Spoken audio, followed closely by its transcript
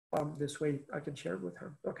this way I can share it with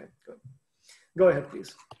her. Okay, good. Go ahead,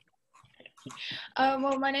 please.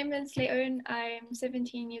 Well, my name is Leon. I'm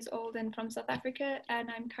 17 years old and from South Africa, and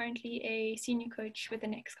I'm currently a senior coach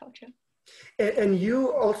within X-Culture. And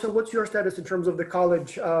you also, what's your status in terms of the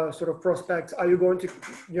college sort of prospects? Are you going to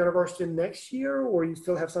university next year, or you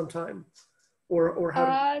still have some time? Or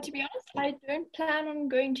how? To be honest, I don't plan on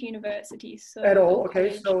going to university. So at all?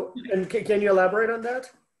 Okay, so, and can you elaborate on that?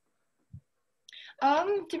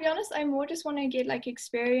 To be honest, I more just want to get like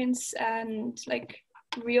experience and like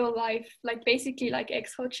real life, like basically like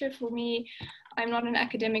X-Culture. For me, I'm not an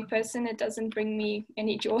academic person. It doesn't bring me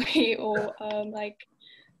any joy or like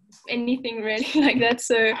anything really like that.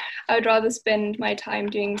 So I would rather spend my time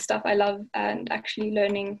doing stuff I love and actually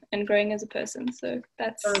learning and growing as a person. So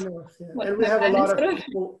that's enough, yeah. And we have a lot of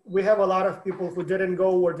people, we have a lot of people who didn't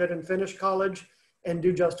go or didn't finish college and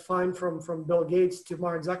do just fine, from Bill Gates to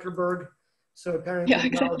Mark Zuckerberg. So apparently yeah,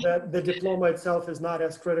 exactly. now that the diploma itself is not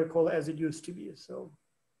as critical as it used to be. So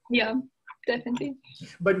yeah, definitely.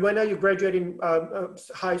 But when are you graduating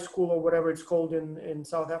high school or whatever it's called in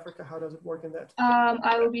South Africa? How does it work in that?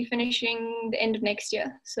 I will be finishing the end of next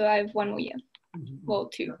year. So I have 1 more year. Well,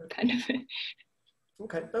 2 kind of.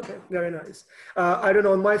 Okay, okay, very nice. I don't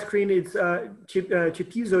know, on my screen it's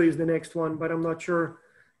Chipizo is the next one, but I'm not sure.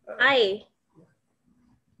 Hi.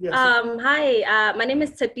 Yes. Hi, my name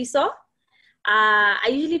is Tsepiso. I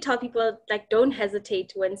usually tell people, like, don't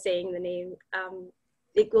hesitate when saying the name.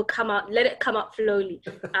 It will come out, let it come out slowly.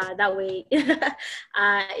 That way,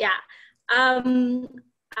 yeah. I'm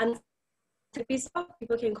Tsepiso.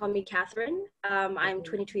 People can call me Catherine. I'm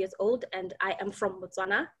 22 years old and I am from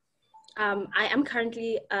Botswana. I am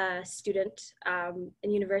currently a student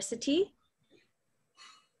in university.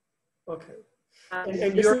 Okay.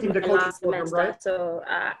 And you're in the coaching program, right? So,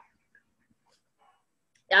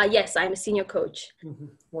 yes, I'm a senior coach.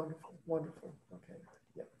 Wonderful, wonderful. Okay,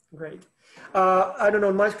 yeah, great. I don't know,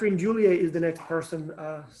 on my screen, Julia is the next person.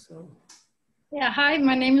 So. Yeah, hi,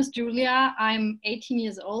 my name is Julia. I'm 18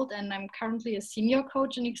 years old and I'm currently a senior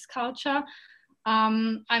coach in X-Culture.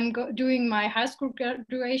 I'm doing my high school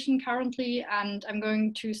graduation currently, and I'm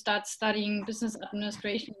going to start studying business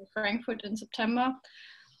administration in Frankfurt in September.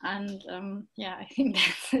 And yeah, I think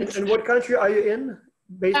that's it. And what country are you in?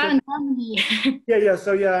 Based in Germany. Yeah.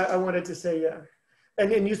 So yeah, I wanted to say yeah.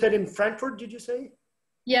 And you said in Frankfurt, did you say?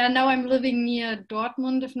 Yeah, now I'm living near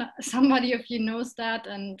Dortmund, if not, somebody of you knows that,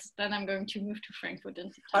 and then I'm going to move to Frankfurt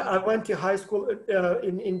in September. I went to high school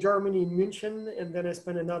in Germany, in München, and then I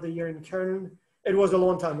spent another year in Köln. It was a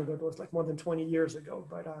long time ago. It was like more than 20 years ago,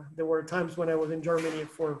 but there were times when I was in Germany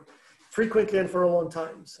for frequently and for a long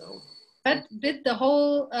time, so. But did the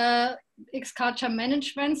whole X-Culture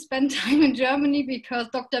management spend time in Germany, because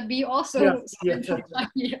Dr. B also spent some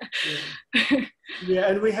time here? Yeah,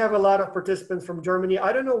 and we have a lot of participants from Germany.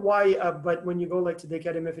 I don't know why, but when you go like to the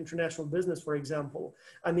Academy of International Business, for example,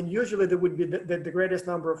 I mean, usually there would be the greatest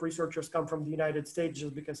number of researchers come from the United States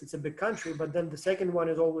just because it's a big country, but then the second one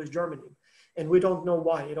is always Germany. And we don't know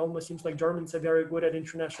why. It almost seems like Germans are very good at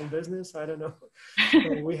international business. I don't know.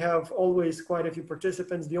 So we have always quite a few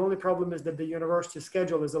participants. The only problem is that the university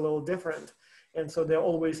schedule is a little different. And so they're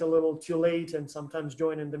always a little too late and sometimes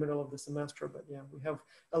join in the middle of the semester. But yeah, we have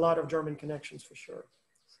a lot of German connections for sure.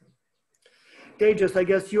 So. Tejas, I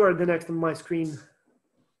guess you are the next on my screen.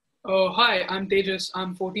 Oh, hi, I'm Tejas.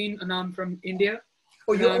 I'm 14 and I'm from India.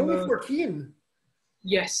 Oh, you're only 14?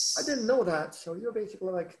 Yes. I didn't know that. So you're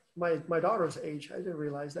basically like my daughter's age. I didn't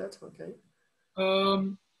realize that. Okay.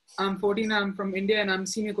 I'm 14. I'm from India and I'm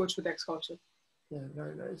senior coach with X-Culture. Yeah,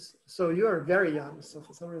 very nice. So you are very young. So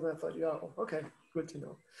for some reason I thought, yeah, okay, good to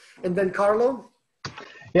know. And then Carlo?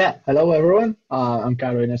 Yeah, hello everyone. I'm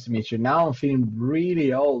Carlo. Nice to meet you. Now I'm feeling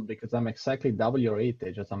really old because I'm exactly double your age.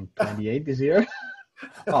 Just I'm 28 this year.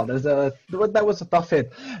 Oh, that was a tough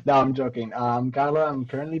hit. No, I'm joking. Carlo, I'm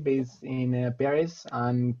currently based in Paris.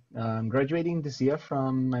 I'm graduating this year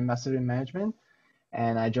from my Master in Management,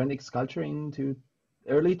 and I joined X-Culture into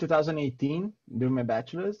early 2018 doing my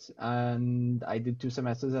bachelor's, and I did 2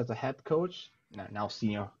 semesters as a head coach, now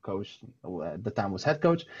senior coach. At the time was head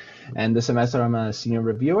coach, and the semester I'm a senior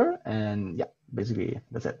reviewer, and yeah, basically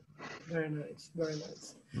that's it. Very nice, very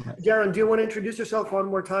nice. Jaron, do you want to introduce yourself one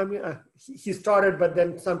more time? He started, but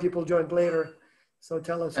then some people joined later. So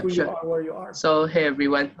tell us who you are, where you are. So hey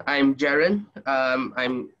everyone, I'm Jaron.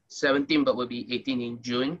 I'm 17, but will be 18 in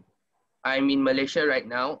June. I'm in Malaysia right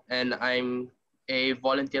now, and I'm a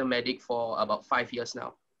volunteer medic for about 5 years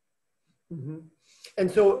now. Mm-hmm.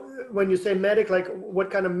 And so when you say medic, like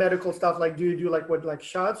what kind of medical stuff? Like do you do like what, like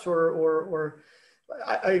shots or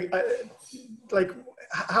like,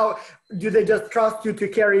 how do they just trust you to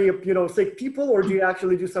carry, you know, sick people, or do you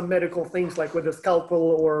actually do some medical things like with a scalpel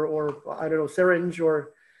or I don't know, syringe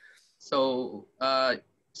or? So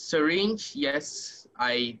syringe, yes,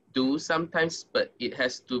 I do sometimes, but it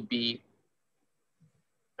has to be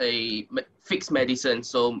a fixed medicine,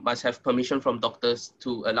 so must have permission from doctors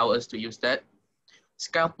to allow us to use that.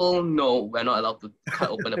 Scalpel, no, we're not allowed to cut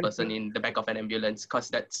open a person in the back of an ambulance because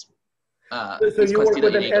that's so you work with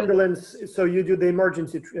an illegal. ambulance, so you do the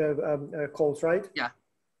emergency calls, right?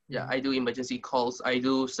 Yeah, I do emergency calls. I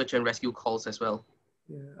do search and rescue calls as well.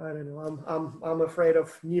 Yeah, I don't know. I'm afraid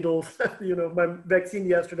of needles. You know, my vaccine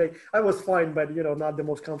yesterday, I was fine, but you know, not the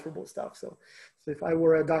most comfortable stuff. So if I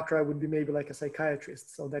were a doctor, I would be maybe like a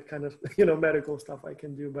psychiatrist. So that kind of, you know, medical stuff I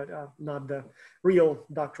can do, but not the real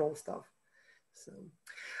doctoral stuff. So,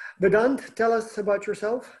 Vedant, tell us about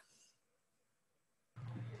yourself.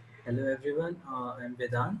 Hello everyone, I'm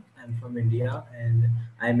Vedant. I'm from India and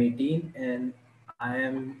I'm 18 and I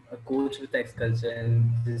am a coach with X-Culture,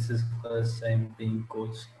 and this is first time being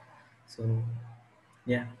coached. So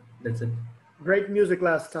yeah, that's it. Great music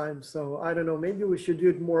last time. So I don't know, maybe we should do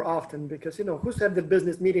it more often because, you know, who said that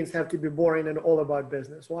business meetings have to be boring and all about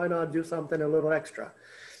business? Why not do something a little extra?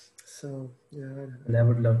 So yeah. And I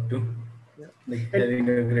would love to. Yeah. Like having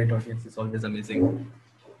a great audience is always amazing.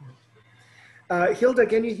 Hilda,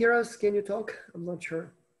 can you hear us? Can you talk? I'm not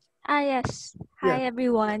sure. Yes. Hi,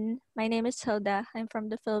 everyone. My name is Hilda. I'm from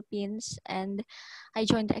the Philippines, and I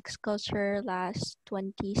joined X-Culture last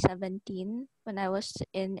 2017 when I was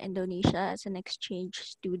in Indonesia as an exchange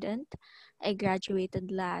student. I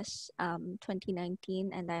graduated last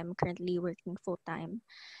 2019, and I'm currently working full-time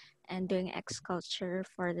and doing X-Culture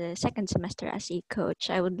for the second semester as a coach.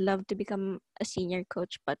 I would love to become a senior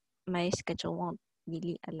coach, but my schedule won't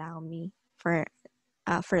really allow me for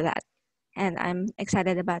that. And I'm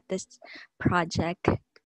excited about this project.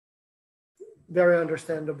 Very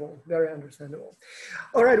understandable, very understandable.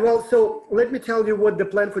 All right, well, so let me tell you what the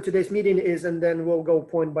plan for today's meeting is, and then we'll go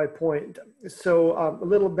point by point. So a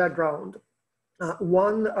little background.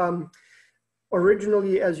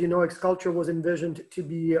 Originally, as you know, X-Culture was envisioned to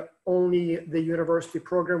be only the university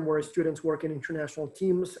program where students work in international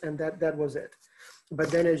teams, and that was it. But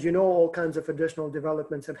then, as you know, all kinds of additional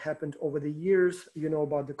developments have happened over the years. You know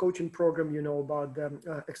about the coaching program, you know about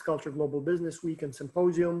the X-Culture Global Business Week and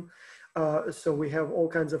Symposium. So we have all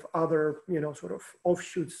kinds of other, you know, sort of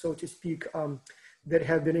offshoots, so to speak, that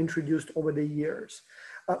have been introduced over the years.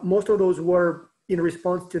 Most of those were in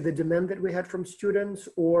response to the demand that we had from students,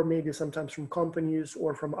 or maybe sometimes from companies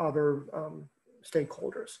or from other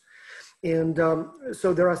stakeholders. And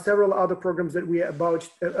so there are several other programs that we are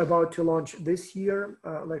about to launch this year.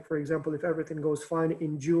 Like, for example, if everything goes fine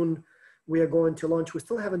in June, we are going to launch, we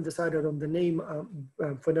still haven't decided on the name.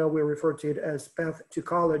 For now, we refer to it as Path to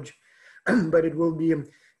College, but it will be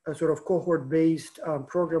a sort of cohort-based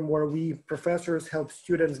program where we professors help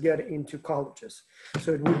students get into colleges.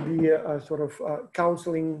 So it would be a sort of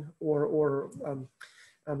counseling or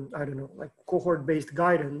I don't know, like cohort-based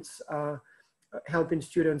guidance, helping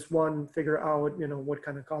students, one, figure out, you know, what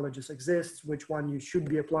kind of colleges exist, which one you should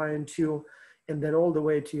be applying to, and then all the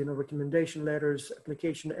way to, you know, recommendation letters,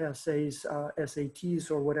 application essays, SATs,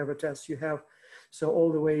 or whatever tests you have. So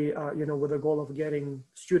all the way, you know, with the goal of getting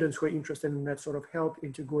students who are interested in that sort of help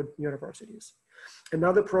into good universities.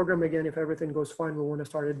 Another program, again, if everything goes fine, we want to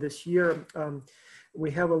start it this year. We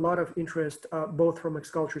have a lot of interest, both from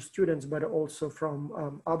X-Culture students, but also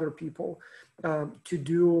from other people, to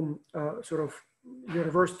do sort of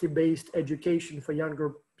university-based education for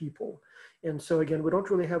younger people. And so again, we don't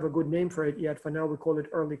really have a good name for it yet. For now, we call it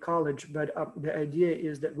early college, but the idea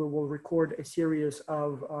is that we will record a series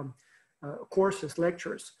of courses,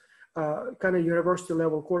 lectures, kind of university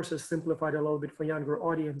level courses simplified a little bit for younger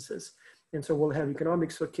audiences. And so we'll have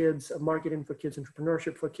economics for kids, marketing for kids,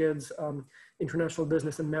 entrepreneurship for kids, international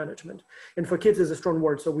business and management. And for kids is a strong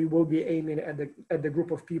word. So we will be aiming at the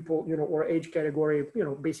group of people, you know, or age category, you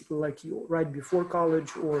know, basically like you, right before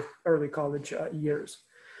college or early college years.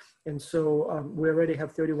 And so we already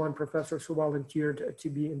have 31 professors who volunteered to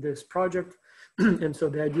be in this project. And so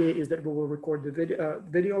the idea is that we will record the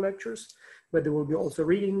video lectures, but there will be also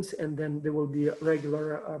readings, and then there will be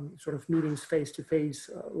regular sort of meetings, face-to-face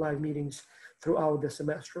live meetings throughout the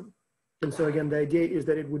semester. And so again, the idea is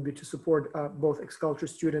that it would be to support both X-Culture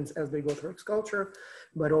students as they go through X-Culture,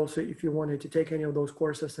 but also if you wanted to take any of those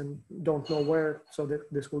courses and don't know where, so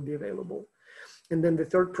that this will be available. And then the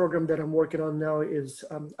third program that I'm working on now is,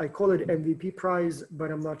 I call it MVP Prize, but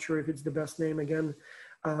I'm not sure if it's the best name again.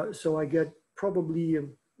 So I get probably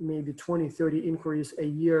maybe 20, 30 inquiries a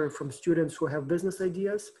year from students who have business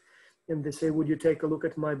ideas. And they say, would you take a look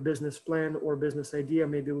at my business plan or business idea?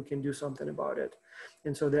 Maybe we can do something about it.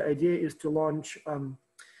 And so the idea is to launch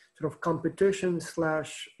sort of competition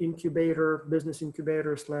 / incubator, business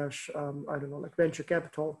incubator / I don't know, like venture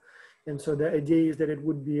capital. And so the idea is that it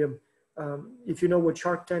would be, if you know what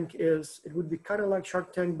Shark Tank is, it would be kind of like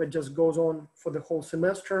Shark Tank, but just goes on for the whole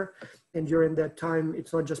semester. And during that time,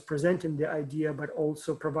 it's not just presenting the idea, but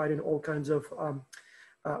also providing all kinds of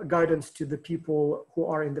guidance to the people who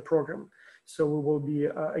are in the program. So we will be,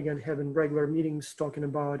 again, having regular meetings talking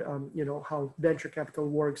about, you know, how venture capital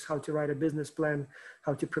works, how to write a business plan,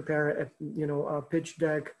 how to prepare a, you know, a pitch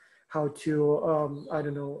deck, how to, I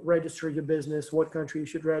don't know, register your business, what country you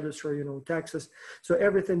should register, you know, taxes. So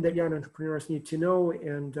everything that young entrepreneurs need to know.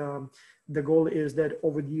 And the goal is that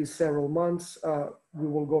over these several months, we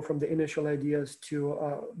will go from the initial ideas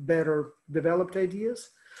to better developed ideas.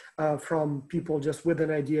 From people just with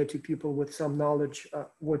an idea to people with some knowledge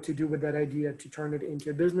what to do with that idea to turn it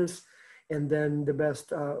into a business. And then the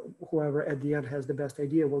best, whoever at the end has the best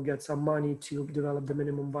idea will get some money to develop the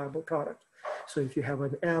minimum viable product. So if you have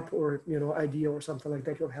an app or, you know, idea or something like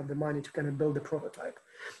that, you'll have the money to kind of build a prototype.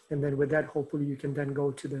 And then with that, hopefully you can then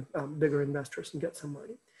go to the bigger investors and get some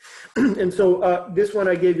money. And so this one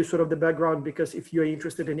I gave you sort of the background because if you're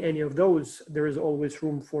interested in any of those, there is always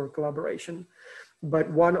room for collaboration.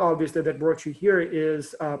 But one obviously that brought you here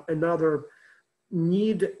is another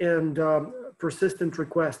need and persistent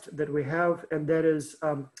request that we have. And that is,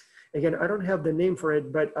 again, I don't have the name for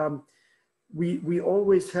it, but we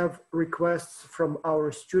always have requests from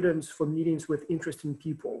our students for meetings with interesting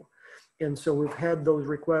people. And so we've had those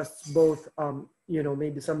requests both, you know,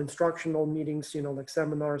 maybe some instructional meetings, you know, like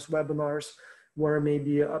seminars, webinars, where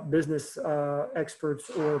maybe business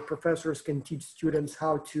experts or professors can teach students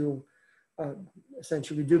how to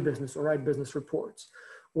essentially do business or write business reports.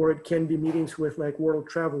 Or it can be meetings with like world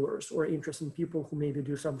travelers or interesting people who maybe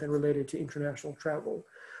do something related to international travel.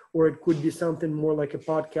 Or it could be something more like a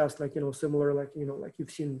podcast, like, you know, similar, like, you know, like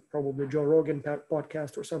you've seen probably Joe Rogan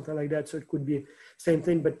podcast or something like that. So it could be same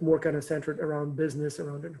thing, but more kind of centered around business,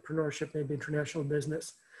 around entrepreneurship, maybe international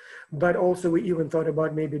business. But also we even thought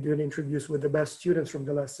about maybe doing interviews with the best students from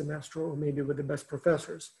the last semester or maybe with the best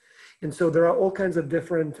professors. And so there are all kinds of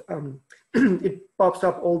different, it pops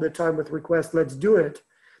up all the time with requests, let's do it.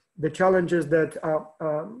 The challenge is that,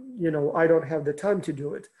 you know, I don't have the time to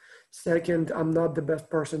do it. Second, I'm not the best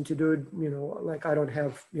person to do it. You know, like I don't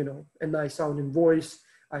have, you know, a nice sounding voice.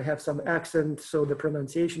 I have some accent, so the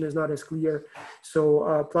pronunciation is not as clear.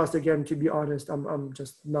 So plus again, to be honest, I'm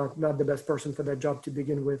just not the best person for that job to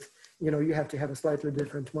begin with. You know, you have to have a slightly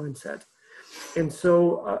different mindset. And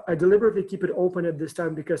so I deliberately keep it open at this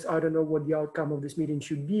time because I don't know what the outcome of this meeting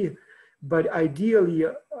should be. But ideally,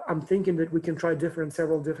 I'm thinking that we can try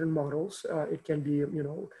several different models. It can be, you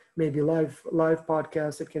know, maybe live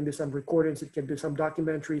podcasts. It can be some recordings. It can be some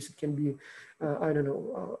documentaries. It can be, I don't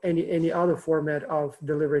know, any other format of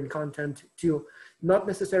delivering content to not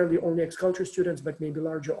necessarily only X-Culture students, but maybe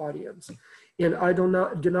larger audience. And I do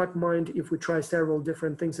not mind if we try several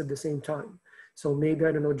different things at the same time. So maybe,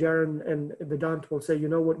 I don't know, Jaron and Vedant will say, you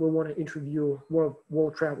know what, we want to interview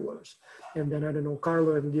world travelers. And then, I don't know,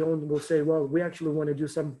 Carlo and Dion will say, well, we actually want to do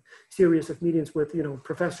some series of meetings with, you know,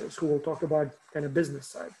 professors who will talk about kind of business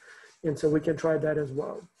side. And so we can try that as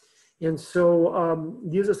well. And so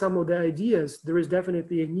these are some of the ideas. There is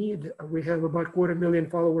definitely a need. We have about 250,000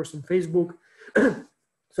 followers on Facebook.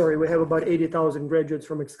 Sorry, we have about 80,000 graduates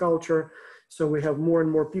from X-Culture. So we have more and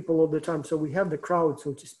more people all the time. So we have the crowd,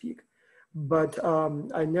 so to speak. But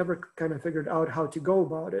I never kind of figured out how to go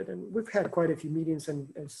about it. And we've had quite a few meetings and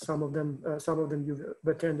some of them you've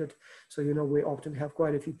attended. So, you know, we often have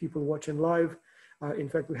quite a few people watching live. In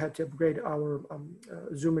fact, we had to upgrade our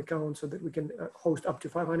Zoom account so that we can host up to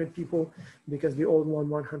 500 people because the old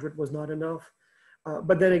 100 was not enough.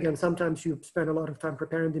 But then again, sometimes you spend a lot of time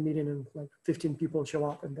preparing the meeting and like 15 people show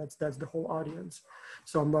up and that's the whole audience.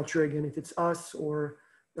 So I'm not sure again if it's us or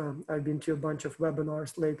I've been to a bunch of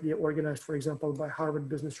webinars lately organized, for example, by Harvard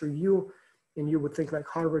Business Review. And you would think like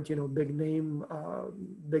Harvard, you know, big name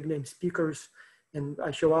speakers. And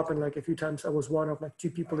I show up and like a few times I was one of like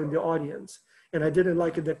 2 people in the audience. And I didn't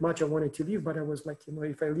like it that much. I wanted to leave, but I was like, you know,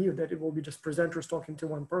 if I leave, that it will be just presenters talking to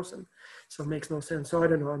one person. So it makes no sense. So I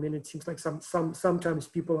don't know. I mean, it seems like sometimes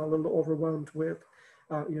people are a little overwhelmed with,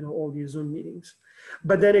 you know, all these Zoom meetings.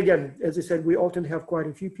 But then again, as I said, we often have quite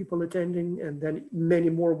a few people attending and then many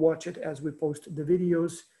more watch it as we post the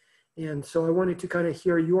videos. And so I wanted to kind of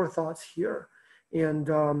hear your thoughts here and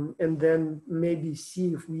then maybe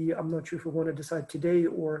see if I'm not sure if we want to decide today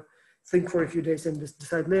or think for a few days and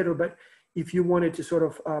decide later. But if you wanted to sort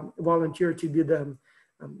of volunteer to be the,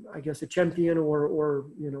 I guess, a champion or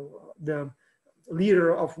the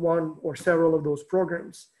leader of one or several of those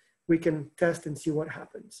programs, we can test and see what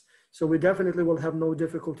happens. So we definitely will have no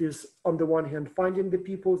difficulties on the one hand finding the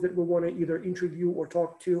people that we want to either interview or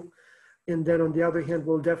talk to, and then on the other hand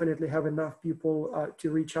we'll definitely have enough people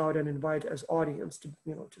to reach out and invite as audience to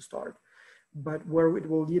to start. But where it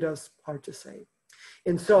will lead us, hard to say.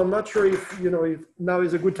 And so I'm not sure if if now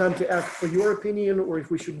is a good time to ask for your opinion or if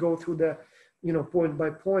we should go through the point by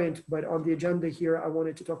point. But on the agenda here, I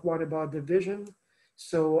wanted to talk one about the vision.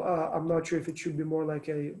 So I'm not sure if it should be more like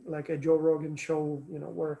a Joe Rogan show,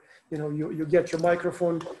 where you get your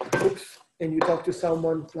microphone, oops, and you talk to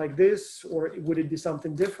someone like this, or would it be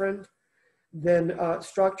something different? Then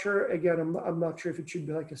structure, again, I'm not sure if it should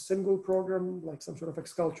be like a single program, like some sort of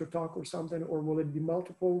X-Culture talk or something, or will it be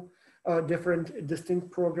multiple different distinct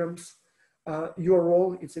programs? Your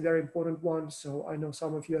role, it's a very important one. So I know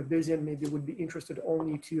some of you are busy and maybe would be interested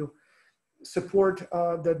only to support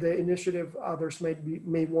the initiative. Others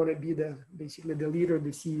may want to be basically the leader, the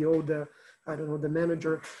CEO, the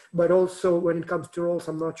manager. But also when it comes to roles,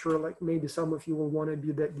 I'm not sure, like maybe some of you will want to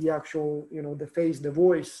be the actual, the face, the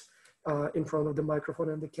voice in front of the microphone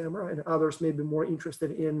and the camera, and others may be more interested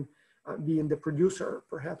in being the producer,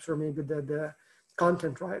 perhaps, or maybe the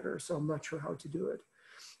content writer. So I'm not sure how to do it.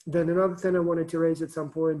 Then another thing I wanted to raise at some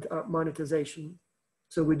point, monetization.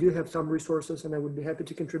 So we do have some resources, and I would be happy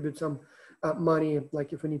to contribute some money,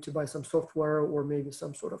 like if we need to buy some software or maybe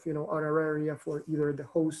some sort of, honoraria for either the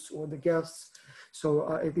hosts or the guests.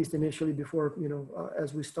 So at least initially before,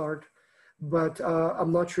 as we start. But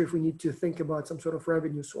I'm not sure if we need to think about some sort of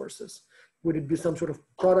revenue sources. Would it be some sort of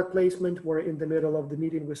product placement where in the middle of the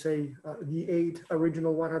meeting we say the 8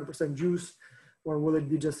 original 100% juice, or will it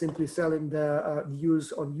be just simply selling the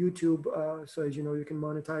views on YouTube so as you can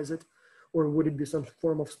monetize it? Or would it be some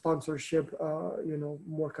form of sponsorship,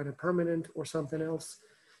 more kind of permanent or something else?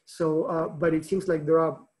 So, but it seems like there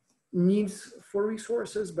are needs for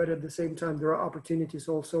resources, but at the same time, there are opportunities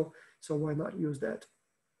also. So why not use that?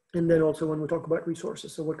 And then also when we talk about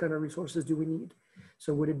resources, so what kind of resources do we need?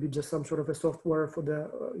 So would it be just some sort of a software for the,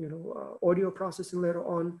 audio processing later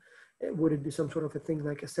on? Would it be some sort of a thing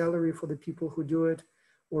like a salary for the people who do it?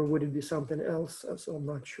 Or would it be something else? So I'm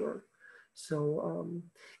not sure. So,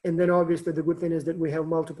 and then obviously the good thing is that we have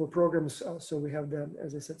multiple programs. So we have the,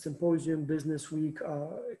 as I said, Symposium, Business Week,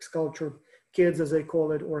 X-Culture, Kids as they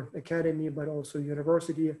call it, or Academy, but also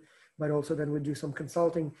University, but also then we do some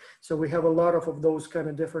consulting. So we have a lot of those kind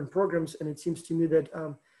of different programs. And it seems to me that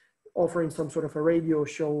offering some sort of a radio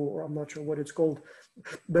show, or I'm not sure what it's called,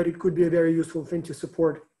 but it could be a very useful thing to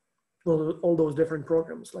support all those different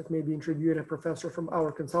programs, like maybe interviewing a professor from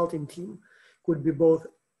our consulting team could be both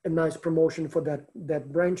a nice promotion for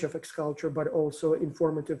that branch of X-Culture, but also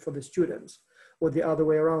informative for the students, or the other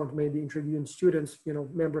way around, maybe interviewing students,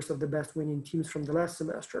 members of the best winning teams from the last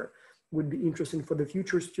semester would be interesting for the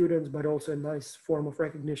future students, but also a nice form of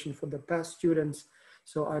recognition for the past students.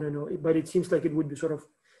 So I don't know, but it seems like it would be sort of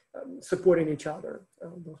supporting each other,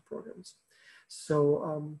 those programs.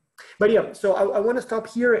 So, but yeah, so I want to stop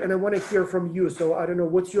here and I want to hear from you. So I don't know,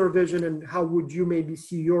 what's your vision and how would you maybe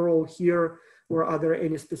see your role here? Or are there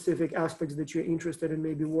any specific aspects that you're interested in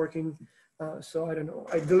maybe working? So I don't know,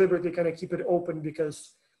 I deliberately kind of keep it open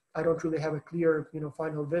because I don't really have a clear,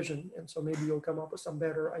 final vision. And so maybe you'll come up with some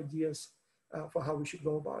better ideas for how we should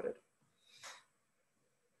go about it.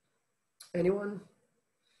 Anyone?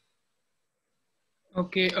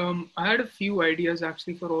 Okay, I had a few ideas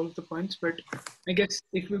actually for all of the points, but I guess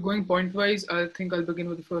if we're going point-wise, I think I'll begin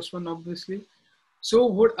with the first one, obviously. So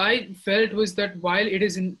what I felt was that while it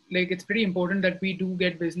is it's pretty important that we do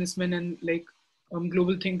get businessmen and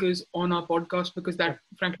global thinkers on our podcast, because that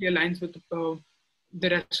frankly aligns with the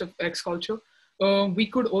rest of X-Culture. We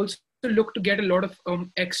could also look to get a lot of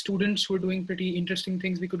ex-students who are doing pretty interesting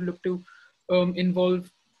things. We could look to involve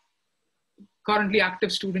currently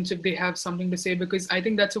active students if they have something to say, because I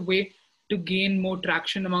think that's a way to gain more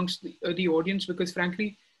traction amongst the audience, because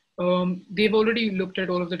frankly, they've already looked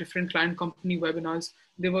at all of the different client company webinars.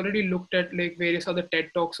 They've already looked at various other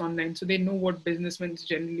TED Talks online. So they know what businessmen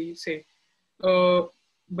generally say.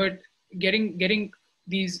 But getting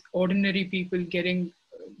these ordinary people, getting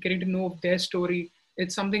to know their story,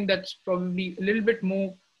 it's something that's probably a little bit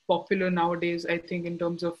more popular nowadays, I think, in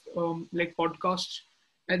terms of podcasts.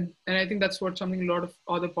 And I think that's something a lot of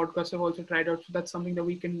other podcasts have also tried out. So that's something that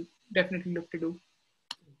we can definitely look to do.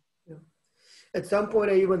 Yeah. At some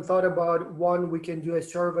point, I even thought about we can do a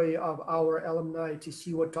survey of our alumni to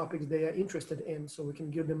see what topics they are interested in. So we can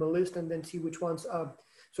give them a list and then see which ones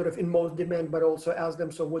sort of in most demand, but also ask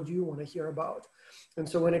them, so what do you want to hear about? And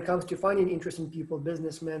so when it comes to finding interesting people,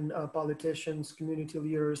 businessmen, politicians, community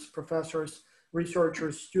leaders, professors,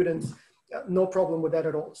 researchers, students, no problem with that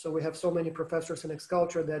at all. So we have so many professors in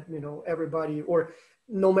X-Culture that, you know, everybody, or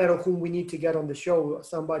no matter whom we need to get on the show,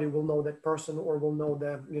 somebody will know that person or will know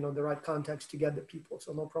the, you know, the right context to get the people.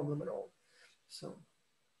 So no problem at all. So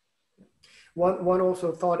one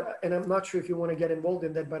also thought, and I'm not sure if you want to get involved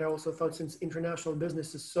in that, but I also thought, since international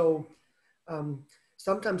business is so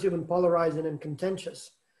sometimes even polarizing and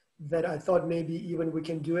contentious, that I thought maybe even we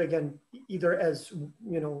can do, again, either as,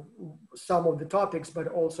 you know, some of the topics, but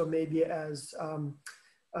also maybe as,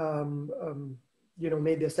 you know,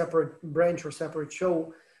 maybe a separate branch or separate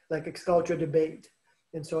show, like X-Culture debate.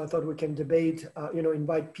 And so I thought we can debate, you know,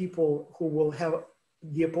 invite people who will have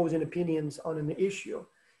the opposing opinions on an issue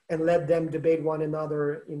and let them debate one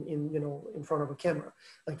another in you know, in front of a camera.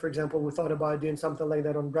 Like, for example, we thought about doing something like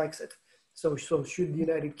that on Brexit. So should the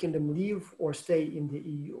United Kingdom leave or stay in the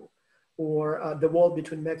EU? Or the wall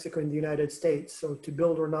between Mexico and the United States, so to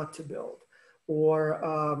build or not to build? Or,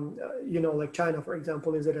 you know, like China, for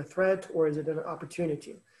example, is it a threat or is it an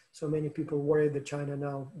opportunity? So many people worry that China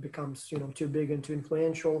now becomes, you know, too big and too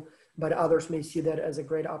influential, but others may see that as a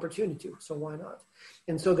great opportunity. So why not?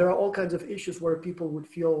 And so there are all kinds of issues where people would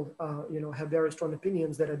feel, you know, have very strong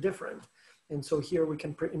opinions that are different. And so here we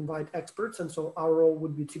can invite experts. And so our role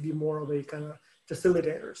would be to be more of a kind of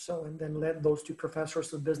facilitator. So, and then let those two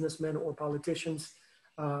professors or businessmen or politicians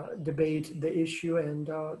debate the issue and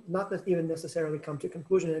not even necessarily come to a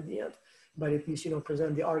conclusion at the end, but at least, you know,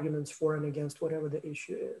 present the arguments for and against whatever the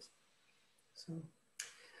issue is. So,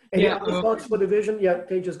 any other thoughts for the vision? Yeah,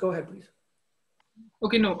 Tejas, go ahead, please.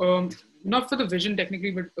 Okay, no, not for the vision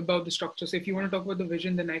technically, but about the structure. So if you want to talk about the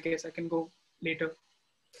vision, then I guess I can go later.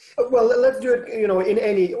 Well, let's do it, you know, in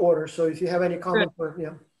any order. So if you have any comment,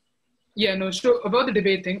 yeah. Yeah, no, so about the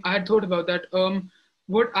debate thing, I had thought about that.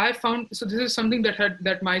 What I found, so this is something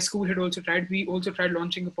that my school had also tried. We also tried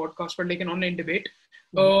launching a podcast for like an online debate.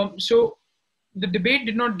 So the debate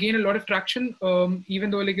did not gain a lot of traction, even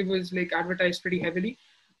though like it was like advertised pretty heavily,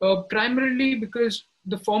 primarily because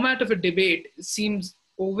the format of a debate seems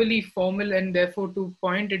overly formal, and therefore to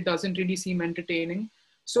point, it doesn't really seem entertaining.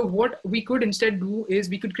 So what we could instead do is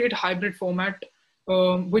we could create a hybrid format,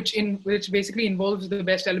 which basically involves the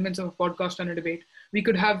best elements of a podcast and a debate. We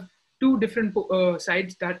could have two different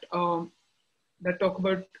sides that talk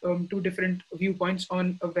about two different viewpoints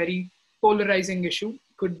on a very polarizing issue.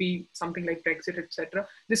 Could be something like Brexit, etc.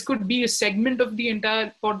 This could be a segment of the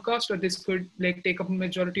entire podcast, or this could like take up a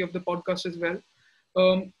majority of the podcast as well.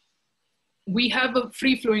 We have a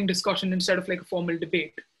free-flowing discussion instead of like a formal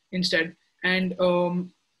debate instead. And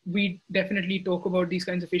we definitely talk about these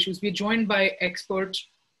kinds of issues. We're joined by experts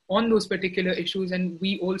on those particular issues. And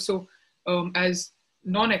we also, as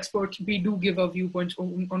non-experts, we do give our viewpoints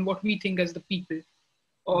on what we think as the people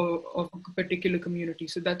of a particular community.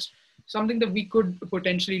 So that's something that we could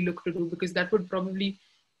potentially look to do, because that would probably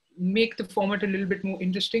make the format a little bit more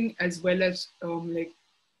interesting, as well as like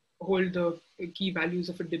hold the key values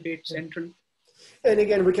of a debate central. And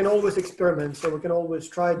again, we can always experiment. So we can always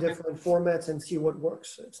try different formats and see what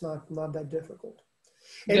works. It's not that difficult.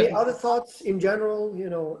 Any other thoughts in general, you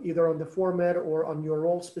know, either on the format or on your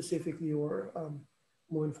role specifically, or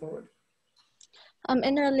moving forward?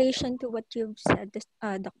 In relation to what you've said,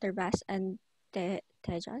 Dr. Bass and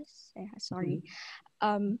Tejas, sorry,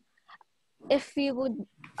 if we would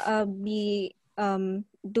be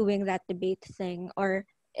doing that debate thing, or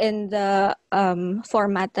in the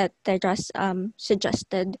format that Tejas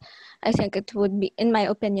suggested, I think it would be, in my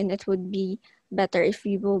opinion, it would be better if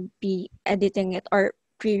we will be editing it or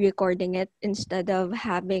pre-recording it instead of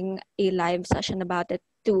having a live session about it,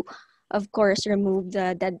 to, of course, remove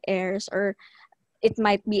the dead airs, or it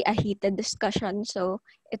might be a heated discussion. So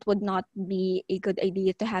it would not be a good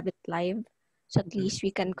idea to have it live. So at least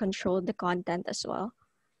we can control the content as well.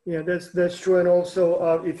 Yeah, that's true. And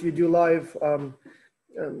also, if you do live,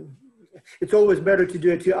 it's always better to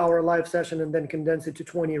do a 2-hour live session and then condense it to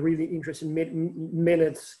 20 really interesting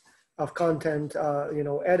minutes of content, you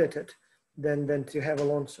know, edited, than to have a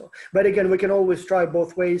long show. But again, we can always try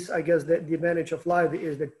both ways. I guess that the advantage of live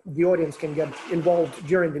is that the audience can get involved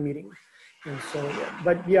during the meeting. And so, yeah.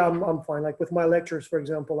 But yeah, I'm fine. Like with my lectures, for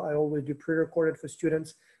example, I always do pre-recorded for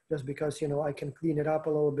students, just because, you know, I can clean it up a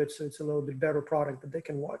little bit, so it's a little bit better product that they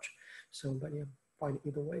can watch. So, but yeah, fine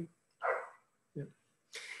either way. Yeah.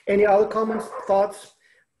 Any other comments, thoughts?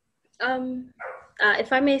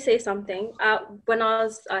 If I may say something, when I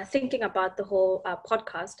was thinking about the whole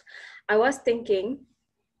podcast, I was thinking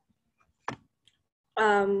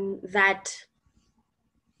that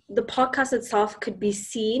the podcast itself could be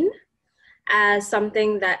seen as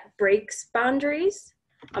something that breaks boundaries.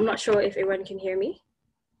 I'm not sure if everyone can hear me.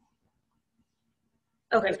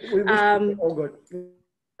 Okay. All good.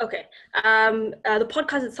 Okay. The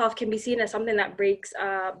podcast itself can be seen as something that breaks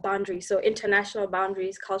boundaries, so international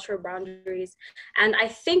boundaries, cultural boundaries. And I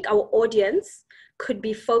think our audience could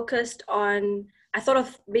be focused on, I thought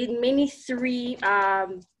of mainly three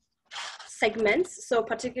segments. So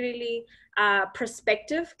particularly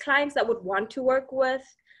prospective clients that would want to work with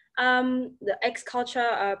the X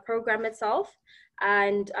Culture program itself,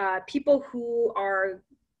 and people who are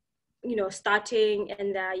starting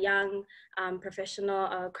in their young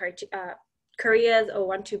professional careers or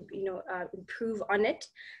want to improve on it,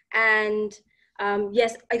 and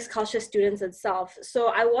yes, X Culture students itself. So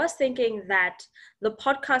I was thinking that the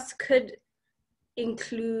podcast could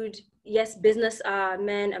include, yes, business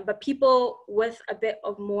men, but people with a bit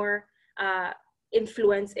of more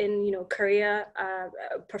influence in career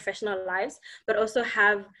professional lives, but also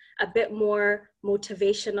have a bit more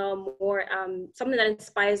motivational, more something that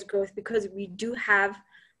inspires growth, because we do have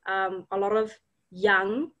a lot of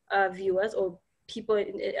young viewers or people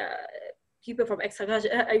people from X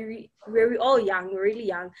Culture. We're all young, we're really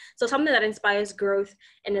young, so something that inspires growth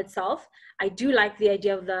in itself. I do like the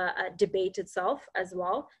idea of the debate itself as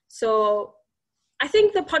well. So I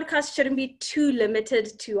think the podcast shouldn't be too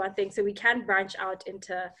limited to one thing, so we can branch out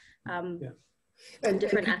into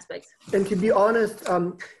different aspects. And to be honest,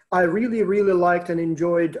 I really, really liked and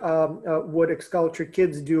enjoyed what X Culture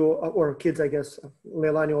kids do, or kids, I guess.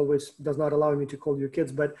 Leilani always does not allow me to call you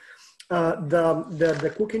kids, but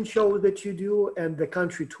the cooking show that you do and the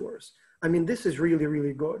country tours. I mean, this is really,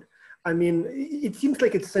 really good. I mean, it seems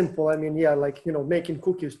like it's simple. I mean, yeah, like, making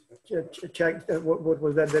cookies, what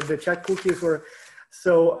was that? The Czech cookies were.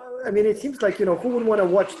 So, I mean, it seems like, who wouldn't want to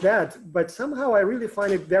watch that? But somehow I really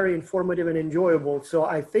find it very informative and enjoyable. So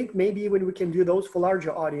I think maybe when we can do those for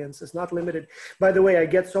larger audiences, not limited. By the way, I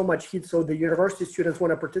get so much heat. So the university students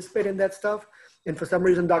want to participate in that stuff. And for some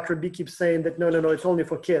reason, Dr. B keeps saying that, no, it's only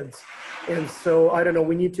for kids. And so, I don't know,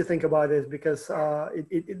 we need to think about this, because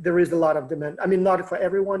there is a lot of demand. I mean, not for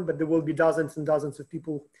everyone, but there will be dozens and dozens of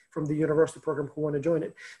people from the university program who want to join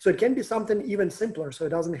it. So it can be something even simpler. So it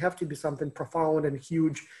doesn't have to be something profound and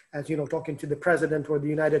huge as, talking to the president or the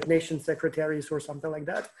United Nations secretaries or something like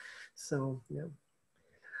that. So, yeah.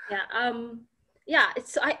 Yeah. Yeah,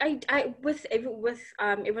 it's I with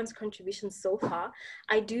everyone's contributions so far,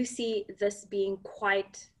 I do see this being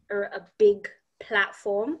quite a big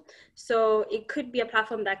platform. So it could be a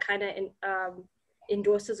platform that kind of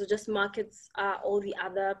endorses or just markets all the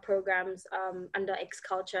other programs under X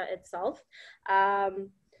Culture itself.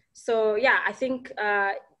 So yeah, I think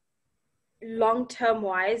long-term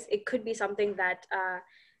wise, it could be something that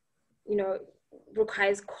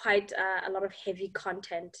requires quite a lot of heavy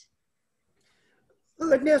content.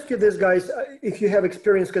 Let me ask you this, guys, if you have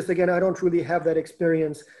experience, because again, I don't really have that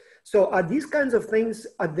experience. So are these kinds of things,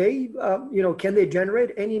 are they, can they generate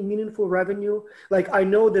any meaningful revenue? Like, I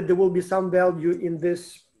know that there will be some value in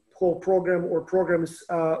this whole program or programs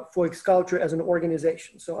for X Culture as an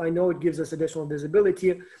organization. So I know it gives us additional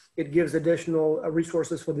visibility. It gives additional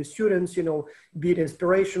resources for the students, be it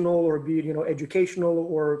inspirational or be it, educational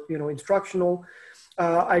or, instructional.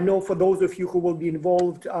 I know for those of you who will be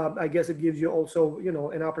involved, I guess it gives you also,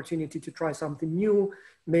 an opportunity to try something new,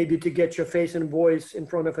 maybe to get your face and voice in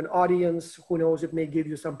front of an audience. Who knows, it may give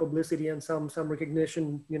you some publicity and some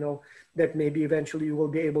recognition, that maybe eventually you will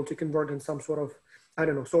be able to convert in some sort of, I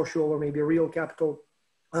don't know, social or maybe real capital.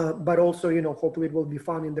 But also, hopefully it will be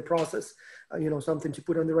fun in the process, something to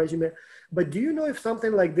put on the resume. But do you know if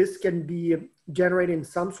something like this can be generating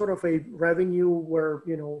some sort of a revenue where,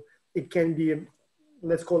 it can be,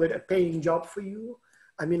 let's call it a paying job for you?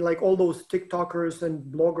 I mean, like all those TikTokers and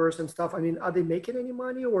bloggers and stuff, I mean, are they making any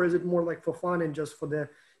money, or is it more like for fun and just for the,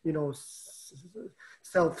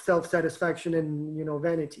 self-satisfaction and,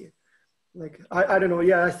 vanity? Like, I don't know.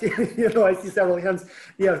 Yeah, I see, I see several hands.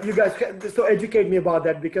 Yeah, you guys can, so educate me about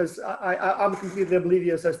that, because I'm completely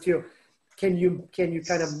oblivious as to, can you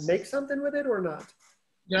kind of make something with it or not?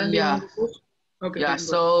 Yeah. Okay. Yeah.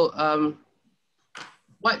 So,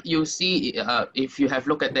 what you see, if you have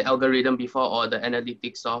looked at the algorithm before or the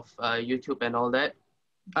analytics of YouTube and all that,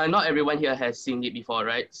 not everyone here has seen it before,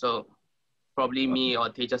 right? So probably me or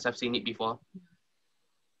Tejas have seen it before.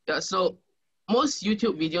 Yeah, so most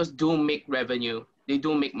YouTube videos do make revenue. They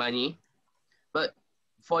do make money. But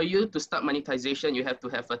for you to start monetization, you have to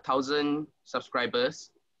have 1,000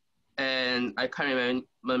 subscribers. And I can't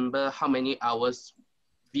remember how many hours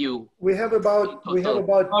view. We have about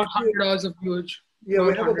 100 hours of viewage. Yeah,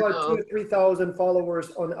 we have About 100. about 2,000 to 3,000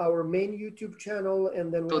 followers on our main YouTube channel,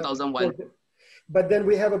 and then we have 2001. but then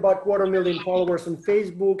we have about 250,000 followers on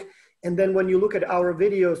Facebook. And then when you look at our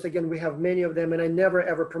videos, again, we have many of them, and I never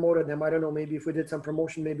ever promoted them. I don't know, maybe if we did some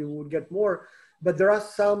promotion, maybe we would get more. But there are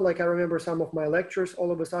some, like I remember some of my lectures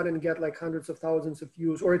all of a sudden get like hundreds of thousands of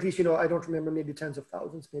views, or at least, you know, I don't remember, maybe tens of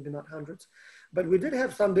thousands, maybe not hundreds. But we did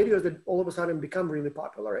have some videos that all of a sudden become really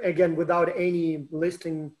popular, again, without any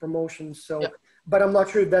listing promotions. So, Yeah. but I'm not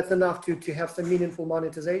sure if that's enough to have some meaningful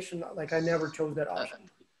monetization. Like I never chose that option.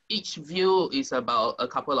 Each view is about a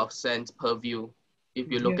couple of cents per view,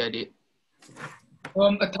 if you look at it.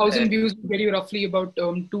 1,000 views get you roughly about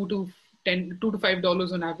 $2 to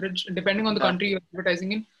 $5 on average, depending on the country you're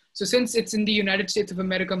advertising in. So since it's in the United States of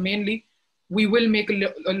America mainly, we will make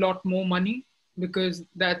a lot more money because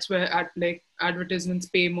that's where advertisements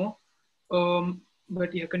pay more.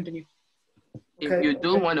 But yeah, continue. If you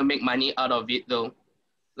do want to make money out of it though,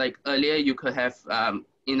 like earlier you could have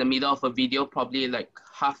in the middle of a video, probably like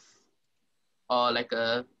half or like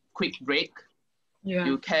a quick break. Yeah.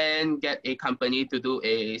 You can get a company to do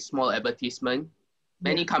a small advertisement.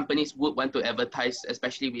 Many companies would want to advertise,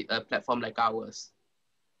 especially with a platform like ours.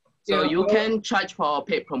 So you can charge for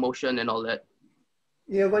paid promotion and all that.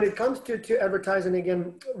 Yeah, when it comes to advertising,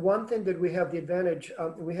 again, one thing that we have the advantage,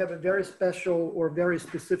 we have a very special or very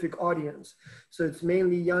specific audience. So it's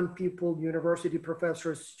mainly young people, university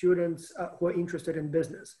professors, students who are interested in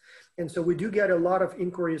business. And so we do get a lot of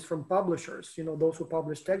inquiries from publishers, you know, those who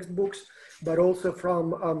publish textbooks, but also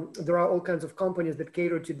from, there are all kinds of companies that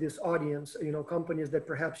cater to this audience, you know, companies that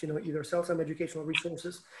perhaps, you know, either sell some educational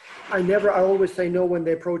resources. I always say no when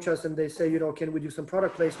they approach us and they say, you know, can we do some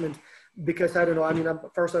product placement? Because I don't know, I mean,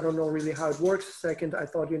 first, I don't know really how it works. Second, I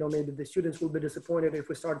thought, you know, maybe the students will be disappointed if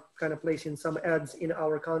we start kind of placing some ads in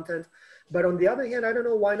our content. But on the other hand, I don't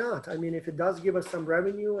know why not. I mean, if it does give us some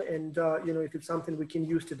revenue and, you know, if it's something we can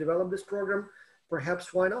use to develop this program,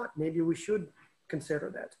 perhaps why not? Maybe we should consider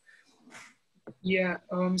that. Yeah,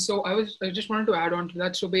 so I just wanted to add on to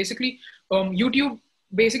that. So basically, YouTube,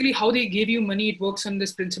 basically how they give you money, it works on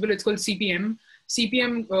this principle. It's called CPM.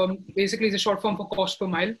 CPM basically is a short form for cost per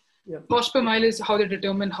mile. Yeah. Cost per mile is how they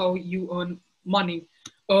determine how you earn money.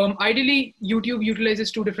 Ideally, YouTube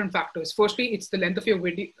utilizes two different factors. Firstly, it's the length of your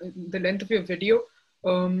video.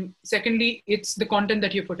 Secondly, it's the content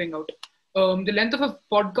that you're putting out. The length of a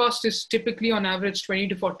podcast is typically on average 20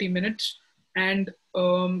 to 40 minutes, and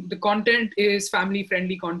the content is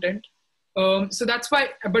family-friendly content. So that's why.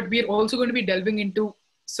 But we're also going to be delving into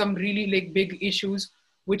some really like big issues,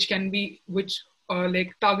 which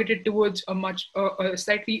like targeted towards a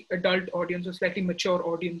slightly adult audience or slightly mature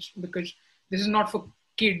audience, because this is not for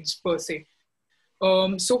kids per se.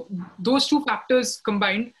 So those two factors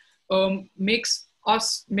combined makes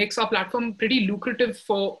our platform pretty lucrative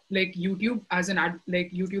for like YouTube as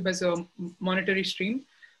YouTube as a monetary stream.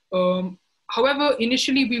 However,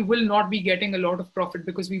 initially we will not be getting a lot of profit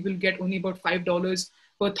because we will get only about $5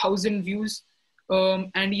 per 1,000 views.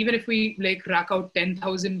 And even if we like rack out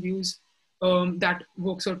 10,000 views, that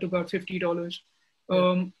works out to about $50.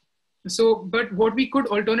 But what we could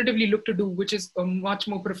alternatively look to do, which is a much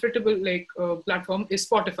more profitable platform, is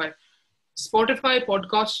Spotify. Spotify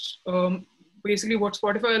podcasts, basically what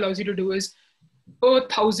Spotify allows you to do is per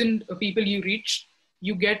 1,000 people you reach,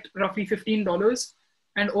 you get roughly $15.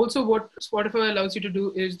 And also what Spotify allows you to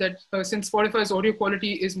do is that since Spotify's audio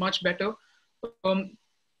quality is much better,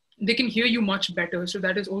 they can hear you much better. So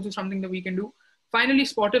that is also something that we can do. Finally,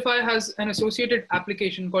 Spotify has an associated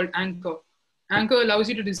application called Anchor. Anchor allows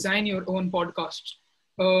you to design your own podcasts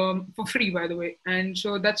for free, by the way. And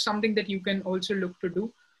so that's something that you can also look to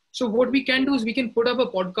do. So what we can do is we can put up a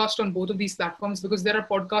podcast on both of these platforms, because there are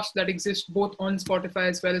podcasts that exist both on Spotify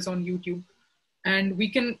as well as on YouTube. And we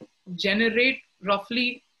can generate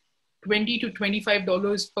roughly $20 to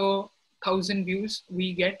 $25 per 1,000 views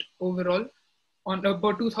we get overall, on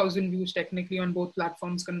about 2,000 views technically on both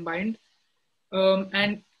platforms combined.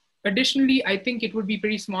 And additionally, I think it would be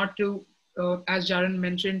pretty smart to, as Jaron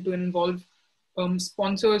mentioned, to involve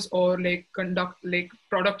sponsors or like conduct like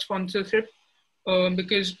product sponsorship,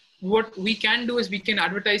 because what we can do is we can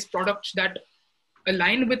advertise products that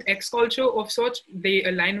align with X culture of sorts. They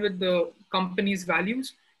align with the company's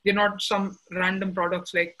values. They're not some random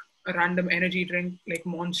products like a random energy drink like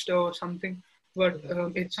Monster or something, but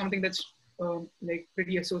it's something that's like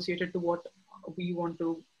pretty associated to what we want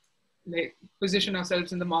to like position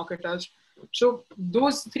ourselves in the market as. So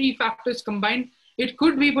those three factors combined, it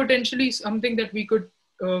could be potentially something that we could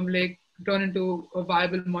like turn into a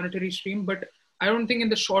viable monetary stream, but I don't think in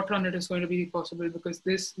the short run it is going to be possible, because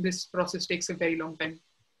this process takes a very long time.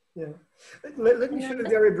 Yeah. Let me show you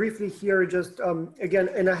very briefly here, just again,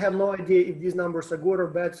 and I have no idea if these numbers are good or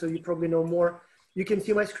bad, so you probably know more. You can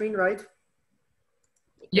see my screen, right?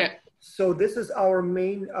 Yeah. So this is our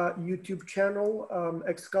main YouTube channel,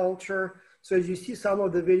 X-Culture. So as you see, some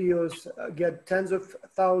of the videos get tens of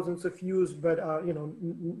thousands of views, but you know,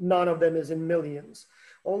 none of them is in millions.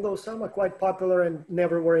 Although some are quite popular and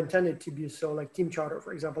never were intended to be so, like Team Charter,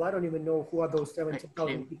 for example. I don't even know who are those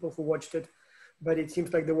 17,000 people who watched it, but it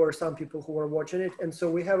seems like there were some people who were watching it. And so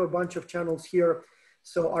we have a bunch of channels here.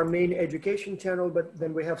 So our main education channel, but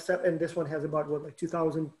then we have, and this one has about what, like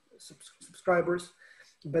 2,000 subscribers.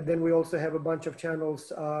 But then we also have a bunch of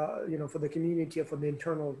channels, you know, for the community or for the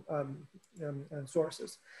internal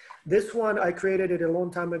sources. This one, I created it a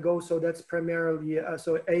long time ago. So that's primarily,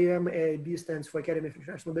 so AMAB stands for Academy of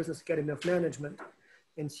International Business, Academy of Management.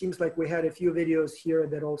 And seems like we had a few videos here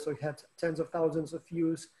that also had tens of thousands of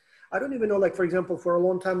views. I don't even know, like, for example, for a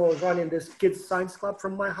long time, I was running this kids science club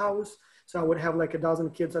from my house. So I would have like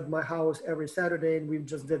 12 kids at my house every Saturday, and we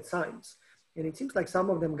just did science. And it seems like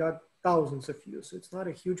some of them got thousands of views. So it's not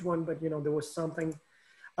a huge one, but you know, there was something.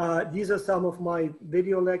 These are some of my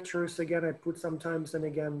video lectures. Again, I put sometimes, and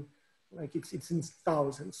again, like it's in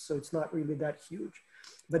thousands. So it's not really that huge.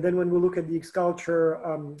 But then when we look at the X-Culture,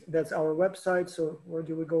 that's our website. So where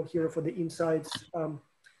do we go here for the insights?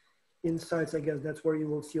 Insights, I guess that's where you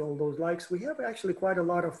will see all those likes. We have actually quite a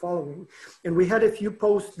lot of following. And we had a few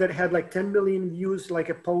posts that had like 10 million views, like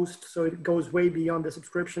a post. So it goes way beyond the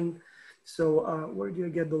subscription. So where do you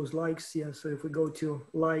get those likes? Yeah, so if we go to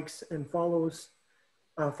likes and followers,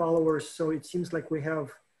 so it seems like we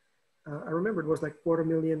have, I remember it was like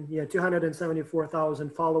 250,000, yeah, 274,000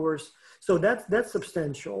 followers. So that's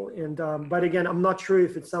substantial. And, but again, I'm not sure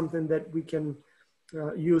if it's something that we can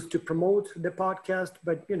use to promote the podcast,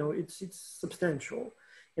 but you know, it's substantial.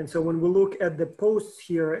 And so when we look at the posts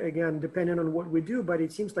here, again, depending on what we do, but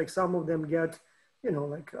it seems like some of them get, you know,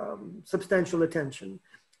 like substantial attention.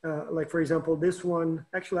 Like for example, this one,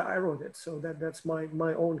 actually I wrote it. So that's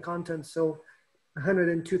my own content. So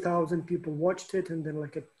 102,000 people watched it, and then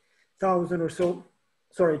like 1,000 or so,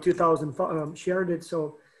 sorry, 2,000 shared it.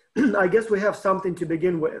 So I guess we have something to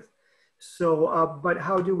begin with. So, but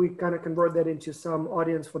how do we kind of convert that into some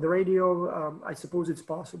audience for the radio? I suppose it's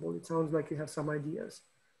possible. It sounds like you have some ideas.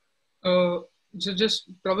 So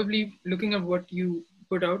just probably looking at what you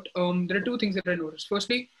put out, there are two things that I noticed.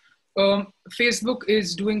 Firstly, Facebook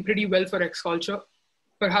is doing pretty well for X-Culture,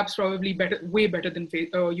 perhaps probably better, way better than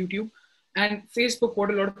YouTube. And Facebook, what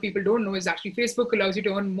a lot of people don't know is actually Facebook allows you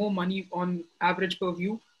to earn more money on average per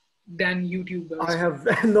view than YouTube does. I have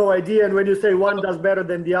no idea. And when you say one does better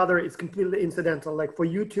than the other, it's completely incidental. Like for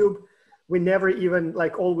YouTube, we never even,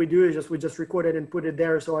 like all we do is we just record it and put it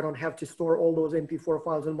there, so I don't have to store all those MP4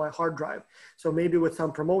 files on my hard drive. So maybe with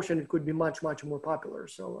some promotion, it could be much, much more popular.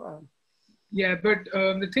 So yeah, but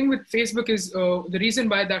the thing with Facebook is the reason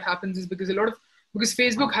why that happens is because because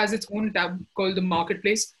Facebook has its own tab called the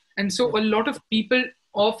marketplace. And so a lot of people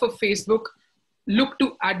off of Facebook look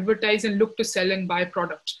to advertise and look to sell and buy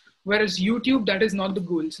products. Whereas YouTube, that is not the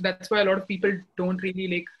goal. So that's why a lot of people don't really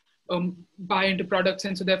like buy into products.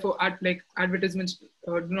 And so therefore advertisements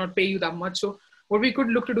do not pay you that much. So what we could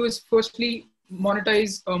look to do is firstly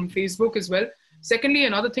monetize Facebook as well. Secondly,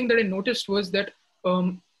 another thing that I noticed was that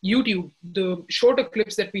YouTube, the shorter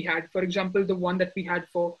clips that we had, for example, the one that we had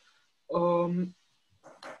for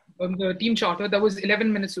the Team Charter, that was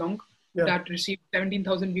 11 minutes long. Yeah. That received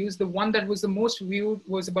 17,000 views. The one that was the most viewed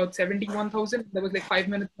was about 71,000. That was like 5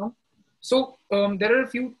 minutes long. So there are a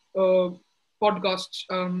few podcasts.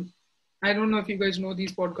 I don't know if you guys know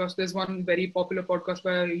these podcasts. There's one very popular podcast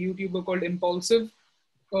by a YouTuber called Impulsive.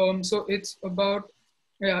 So it's about,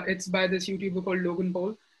 it's by this YouTuber called Logan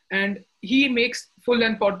Paul. And he makes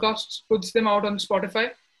full-length podcasts, puts them out on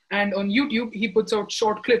Spotify. And on YouTube, he puts out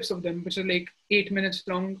short clips of them, which are like 8 minutes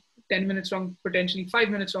long, 10 minutes long, potentially 5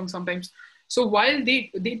 minutes long sometimes. So while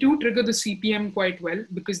they do trigger the CPM quite well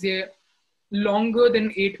because they're longer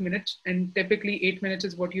than 8 minutes, and typically 8 minutes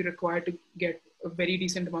is what you require to get a very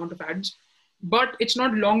decent amount of ads. But it's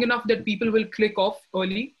not long enough that people will click off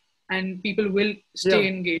early and people will stay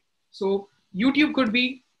engaged. So YouTube could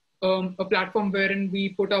be a platform wherein we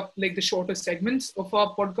put up like the shorter segments of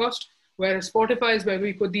our podcast, whereas Spotify is where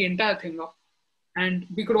we put the entire thing up. And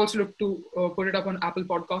we could also look to put it up on Apple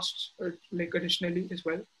Podcasts, like additionally as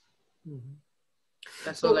well.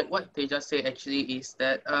 Mm-hmm. So like what they just say actually is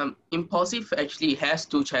that Impulsive actually has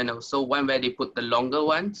two channels. So one where they put the longer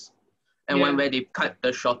ones and one where they cut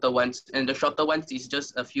the shorter ones. And the shorter ones is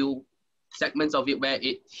just a few segments of it where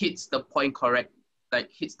it hits the point correct,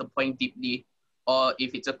 like hits the point deeply. Or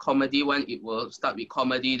if it's a comedy one, it will start with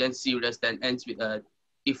comedy, then serious, then ends with a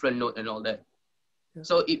different note and all that. Yeah.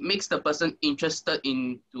 So it makes the person interested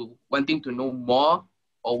into wanting to know more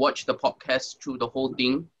or watch the podcast through the whole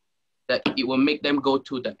thing, that it will make them go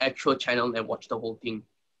to the actual channel and watch the whole thing.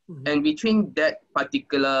 Mm-hmm. And between that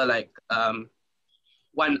particular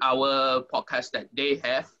 1 hour podcast that they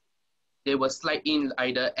have, they will slide in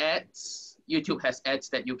either ads. YouTube has ads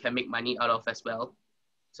that you can make money out of as well.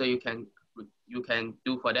 So you can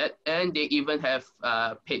do for that. And they even have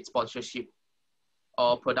paid sponsorship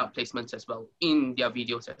or product placements as well in their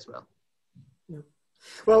videos as well. Yeah.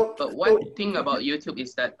 Well, but one thing about YouTube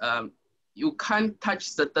is that you can't touch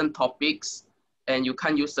certain topics and you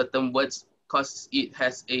can't use certain words because it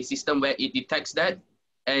has a system where it detects that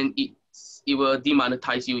and it will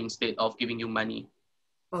demonetize you instead of giving you money.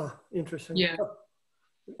 Ah, interesting. Yeah.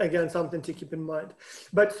 Again, something to keep in mind.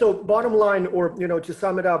 But so bottom line, or to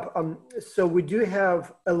sum it up, so we do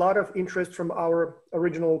have a lot of interest from our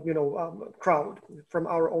original crowd, from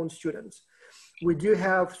our own students. We do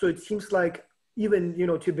have, so it seems like even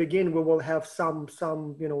to begin, we will have some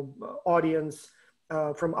audience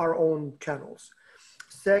from our own channels.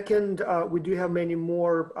 Second, we do have many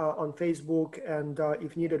more on Facebook, and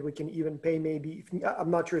if needed, we can even pay maybe,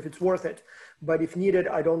 I'm not sure if it's worth it, but if needed,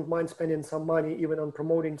 I don't mind spending some money even on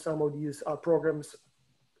promoting some of these programs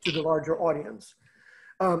to the larger audience.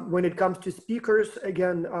 When it comes to speakers,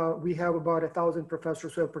 again, we have about 1,000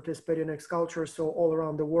 professors who have participated in XCulture, so all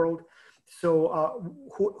around the world. So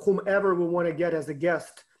whomever we want to get as a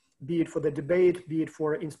guest, be it for the debate, be it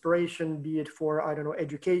for inspiration, be it for, I don't know,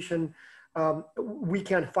 education, we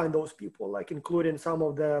can find those people, like including some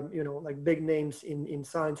of the, like big names in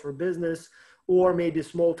science or business, or maybe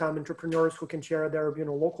small-time entrepreneurs who can share their,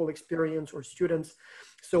 local experience, or students.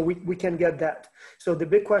 So we can get that. So the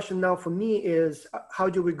big question now for me is, how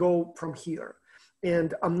do we go from here?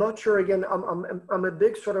 And I'm not sure, again, I'm a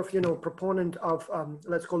big sort of, proponent of,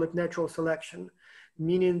 let's call it natural selection,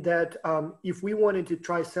 meaning that if we wanted to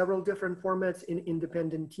try several different formats in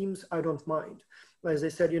independent teams, I don't mind. As I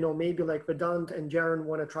said, maybe like Vedant and Jaron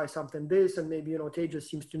want to try something this, and maybe, Tejas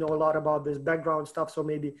seems to know a lot about this background stuff. So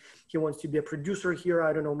maybe he wants to be a producer here.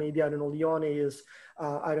 I don't know, maybe, Leone is,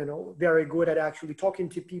 very good at actually talking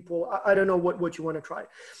to people. I don't know what you want to try.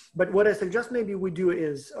 But what I suggest maybe we do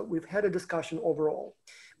is, we've had a discussion overall.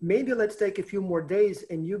 Maybe let's take a few more days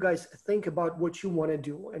and you guys think about what you want to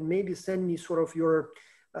do, and maybe send me sort of your,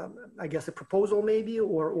 I guess, a proposal maybe,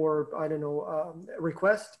 or I don't know,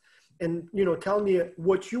 request. And, tell me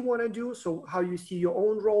what you want to do, so how you see your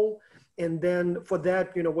own role. And then for that,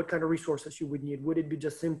 what kind of resources you would need. Would it be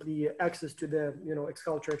just simply access to the,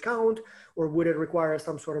 XCulture account, or would it require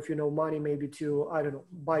some sort of, money maybe to, I don't know,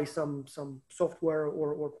 buy some software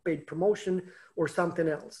or paid promotion or something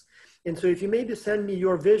else? And so if you maybe send me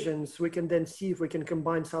your visions, we can then see if we can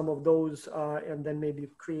combine some of those and then maybe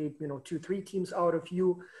create, 2-3 teams out of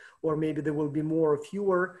you, or maybe there will be more or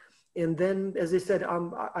fewer. And then, as I said,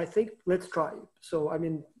 I think let's try. So, I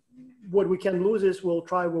mean, what we can lose is we'll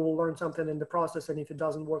try, we will learn something in the process. And if it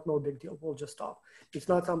doesn't work, no big deal. We'll just stop. It's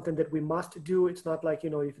not something that we must do. It's not like,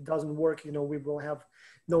 if it doesn't work, we will have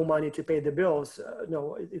no money to pay the bills.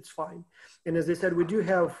 No, it's fine. And as I said, we do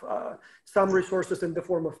have some resources in the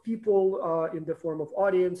form of people, in the form of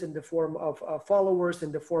audience, in the form of followers,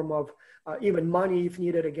 in the form of even money if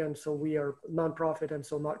needed. Again, so we are nonprofit and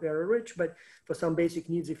so not very rich, but for some basic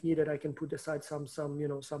needs, if needed, I can put aside some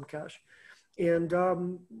cash. And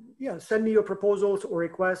yeah, send me your proposals or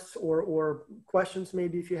requests or questions,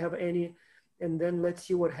 maybe if you have any, and then let's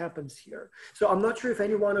see what happens here. So I'm not sure if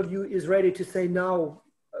any one of you is ready to say now,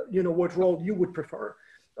 what role you would prefer.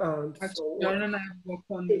 Jaron and I have worked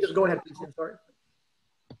on this. Just go ahead, please. I'm sorry.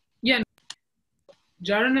 Yeah,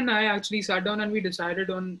 Jaron and I actually sat down and we decided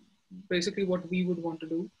on basically what we would want to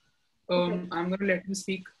do. Okay. I'm going to let him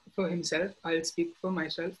speak for himself. I'll speak for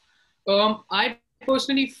myself. I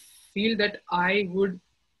personally feel that I would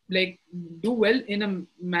do well in a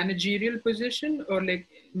managerial position, or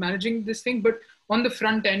managing this thing, but on the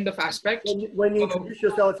front end of aspects. When you introduce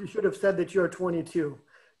yourself, you should have said that you're 22,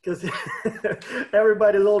 because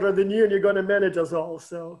everybody's older than you and you're going to manage us all.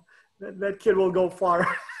 So that kid will go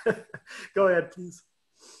far. Go ahead, please.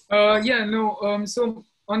 So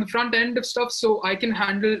on the front end of stuff, so I can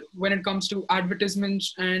handle when it comes to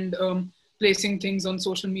advertisements and placing things on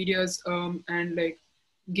social medias and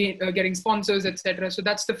getting sponsors, etc. So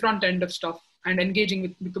that's the front end of stuff, and engaging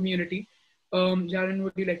with the community. Jaron,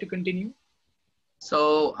 would you like to continue?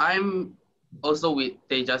 So I'm also with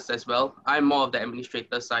Tejas as well. I'm more of the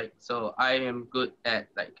administrator side. So I am good at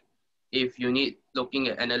if you need looking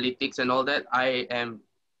at analytics and all that, I am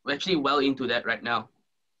actually well into that right now.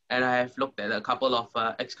 And I have looked at a couple of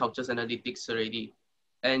X-Culture's analytics already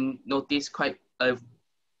and noticed quite a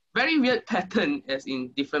very weird pattern as in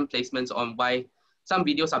different placements on why some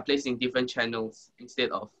videos are placed in different channels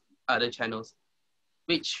instead of other channels,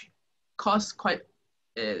 which caused quite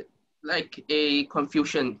like a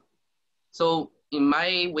confusion. So in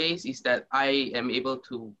my ways is that I am able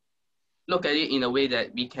to look at it in a way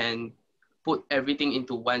that we can put everything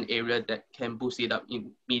into one area that can boost it up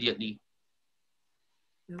immediately.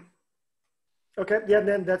 Yeah. Okay, yeah,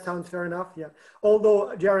 then that sounds fair enough, yeah.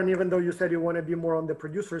 Although, Jaron, even though you said you want to be more on the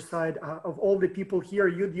producer side, of all the people here,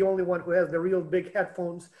 you're the only one who has the real big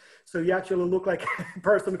headphones, so you actually look like a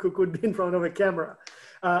person who could be in front of a camera.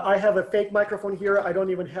 I have a fake microphone here. I don't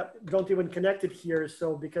even connect it here,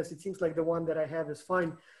 so because it seems like the one that I have is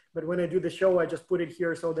fine. But when I do the show, I just put it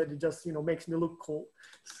here so that it just, you know, makes me look cool.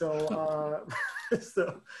 So,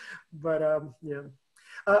 yeah.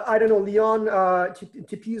 I don't know, Leon,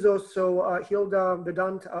 Tipizo, so Hilda,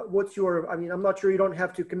 Vedant, what's your, I mean, I'm not sure, you don't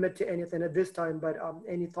have to commit to anything at this time, but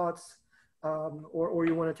any thoughts or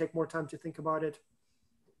you want to take more time to think about it?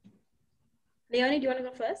 Leonie, do you want to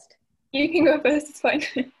go first? You can go first, it's fine.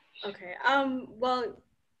 Okay, well,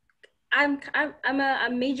 I'm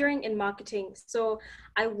majoring in marketing, so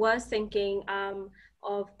I was thinking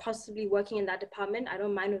of possibly working in that department. I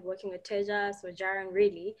don't mind with working with Tejas or Jaron,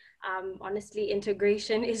 really. Honestly,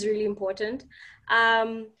 integration is really important.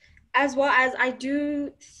 As well as I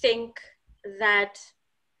do think that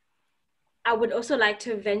I would also like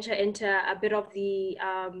to venture into a bit of the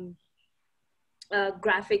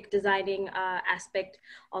graphic designing aspect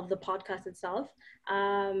of the podcast itself.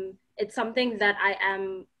 It's something that I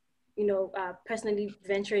am, you know, personally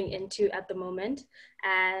venturing into at the moment,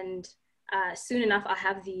 and soon enough I'll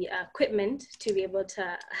have the equipment to be able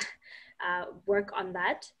to work on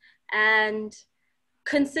that. And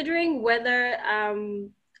considering whether, I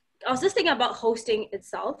was just thinking about hosting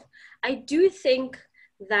itself, I do think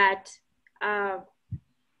that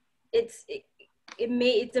it's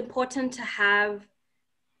important to have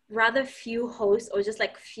rather few hosts or just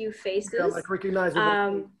like few faces. Yeah, like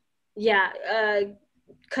recognizable.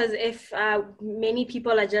 Because if many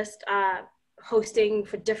people are just hosting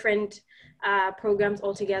for different programs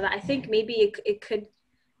altogether, I think maybe it could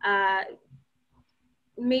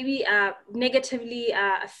negatively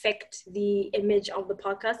affect the image of the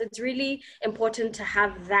podcast. It's really important to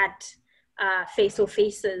have that face or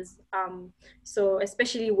faces. So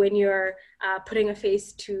especially when you're putting a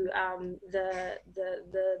face to the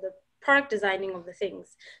product designing of the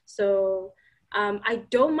things. So I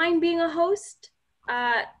don't mind being a host,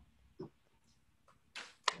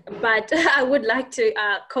 but I would like to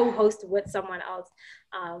co-host with someone else.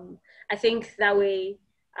 I think that way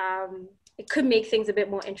it could make things a bit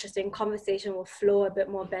more interesting. Conversation will flow a bit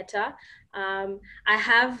more better. I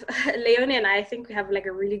have Leonie and I think we have like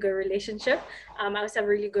a really good relationship. I also have a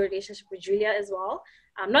really good relationship with Julia as well.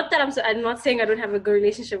 Not that I'm not saying I don't have a good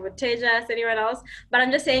relationship with Tejas, anyone else, but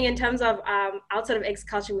I'm just saying in terms of outside of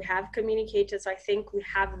X-Culture, we have communicated. So I think we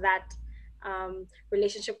have that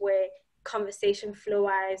relationship where conversation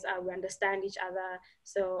flow-wise, we understand each other.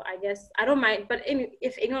 So I guess I don't mind, but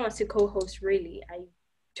if anyone wants to co-host, really, I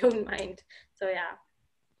don't mind. So yeah.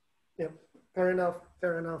 Yeah, fair enough,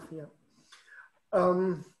 yeah.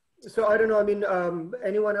 So I don't know, I mean,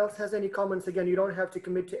 anyone else has any comments? Again, you don't have to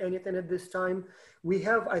commit to anything at this time. We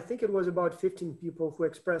have, I think it was about 15 people who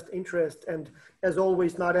expressed interest, and as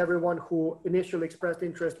always, not everyone who initially expressed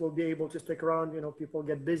interest will be able to stick around. You know, people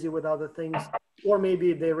get busy with other things, or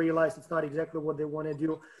maybe they realize it's not exactly what they want to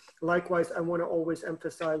do. Likewise, I want to always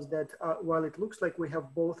emphasize that while it looks like we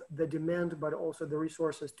have both the demand, but also the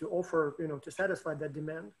resources to offer, you know, to satisfy that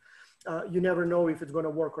demand, you never know if it's going to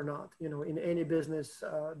work or not. You know, in any business,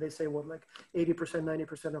 they say what, like 80%,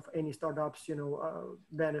 90% of any startups, you know,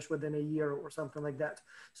 vanish within a year or something like that.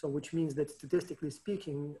 So which means that statistically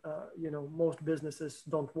speaking, you know, most businesses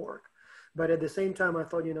don't work. But at the same time, I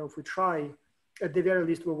thought, you know, if we try, at the very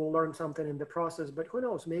least, we will learn something in the process, but who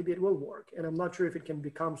knows, maybe it will work. And I'm not sure if it can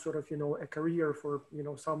become sort of, you know, a career for, you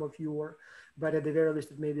know, some of you, or, but at the very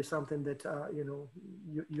least, it may be something that, you know,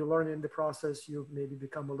 you learn in the process, you maybe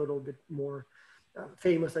become a little bit more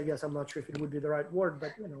famous, I guess. I'm not sure if it would be the right word,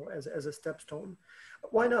 but, you know, as a stepstone.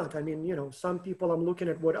 Why not? I mean, you know, some people, I'm looking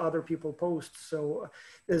at what other people post. So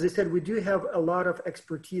as I said, we do have a lot of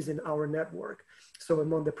expertise in our network. So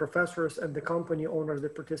among the professors and the company owners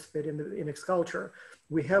that participate in X-Culture,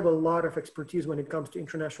 we have a lot of expertise when it comes to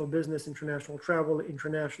international business, international travel,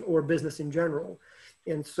 international or business in general.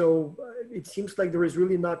 And so it seems like there is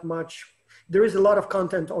really not much there is a lot of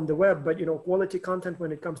content on the web, but, you know, quality content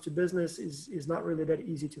when it comes to business is not really that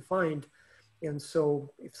easy to find. And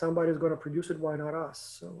so if somebody's going to produce it, why not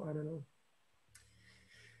us? So I don't know.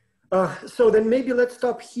 So then maybe let's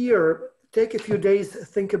stop here. Take a few days,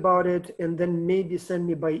 think about it, and then maybe send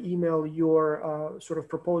me by email your sort of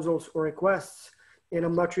proposals or requests. And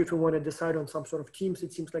I'm not sure if you want to decide on some sort of teams.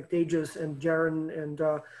 It seems like Tejas and Jaron and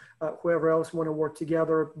whoever else want to work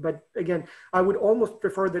together. But again, I would almost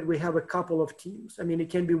prefer that we have a couple of teams. I mean, it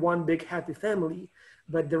can be one big happy family,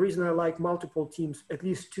 but the reason I like multiple teams, at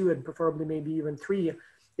least two and preferably maybe even three,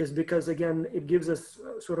 is because again, it gives us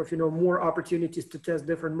sort of, you know, more opportunities to test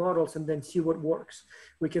different models and then see what works.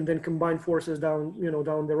 We can then combine forces down, you know,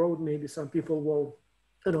 down the road. Maybe some people will,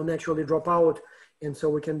 you know, naturally drop out. And so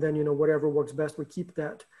we can then, you know, whatever works best, we keep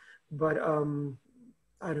that. But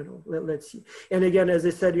I don't know, let's see. And again, as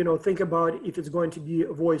I said, you know, think about if it's going to be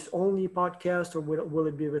a voice only podcast or will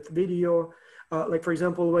it be with video? Like for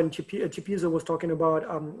example, when Chipiza was talking about,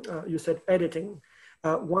 you said editing.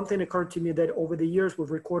 One thing occurred to me that over the years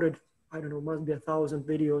we've recorded, I don't know, must be 1,000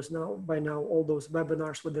 videos now, by now, all those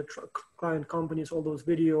webinars with the client companies, all those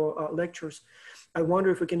video lectures. I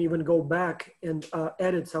wonder if we can even go back and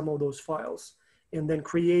edit some of those files and then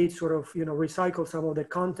create sort of, you know, recycle some of the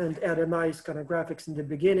content, add a nice kind of graphics in the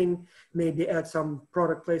beginning, maybe add some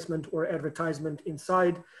product placement or advertisement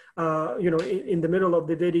inside, you know, in the middle of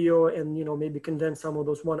the video, and, you know, maybe condense some of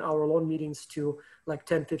those 1 hour long meetings to like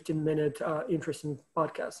 10, 15 minute interesting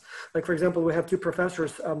podcasts. Like, for example, we have two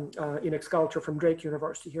professors in X-Culture from Drake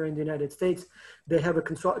University here in the United States. They have a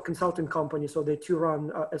consulting company, so they too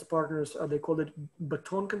run as partners, they call it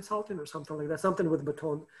Baton Consulting or something like that, something with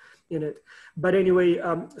Baton in it. But anyway,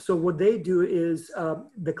 so what they do is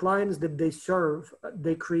the clients that they serve,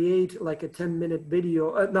 they create like a 10-minute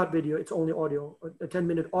video, not video, it's only audio, a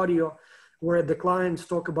 10-minute audio where the clients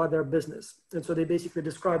talk about their business. And so they basically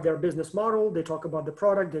describe their business model, they talk about the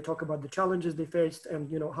product, they talk about the challenges they faced and,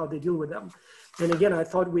 you know, how they deal with them. And again, I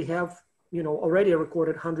thought we have, you know, already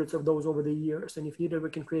recorded hundreds of those over the years. And if needed, we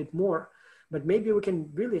can create more. But maybe we can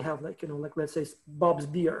really have like, you know, like let's say Bob's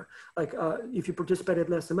Beer. Like if you participated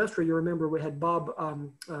last semester, you remember we had Bob,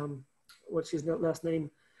 what's his last name?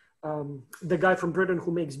 The guy from Britain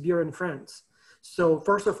who makes beer in France. So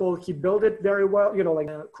first of all, he built it very well, you know, like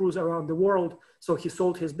a cruise around the world. So he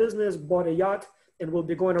sold his business, bought a yacht, and will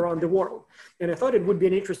be going around the world. And I thought it would be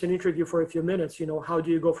an interesting interview for a few minutes. You know, how do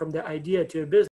you go from the idea to a business?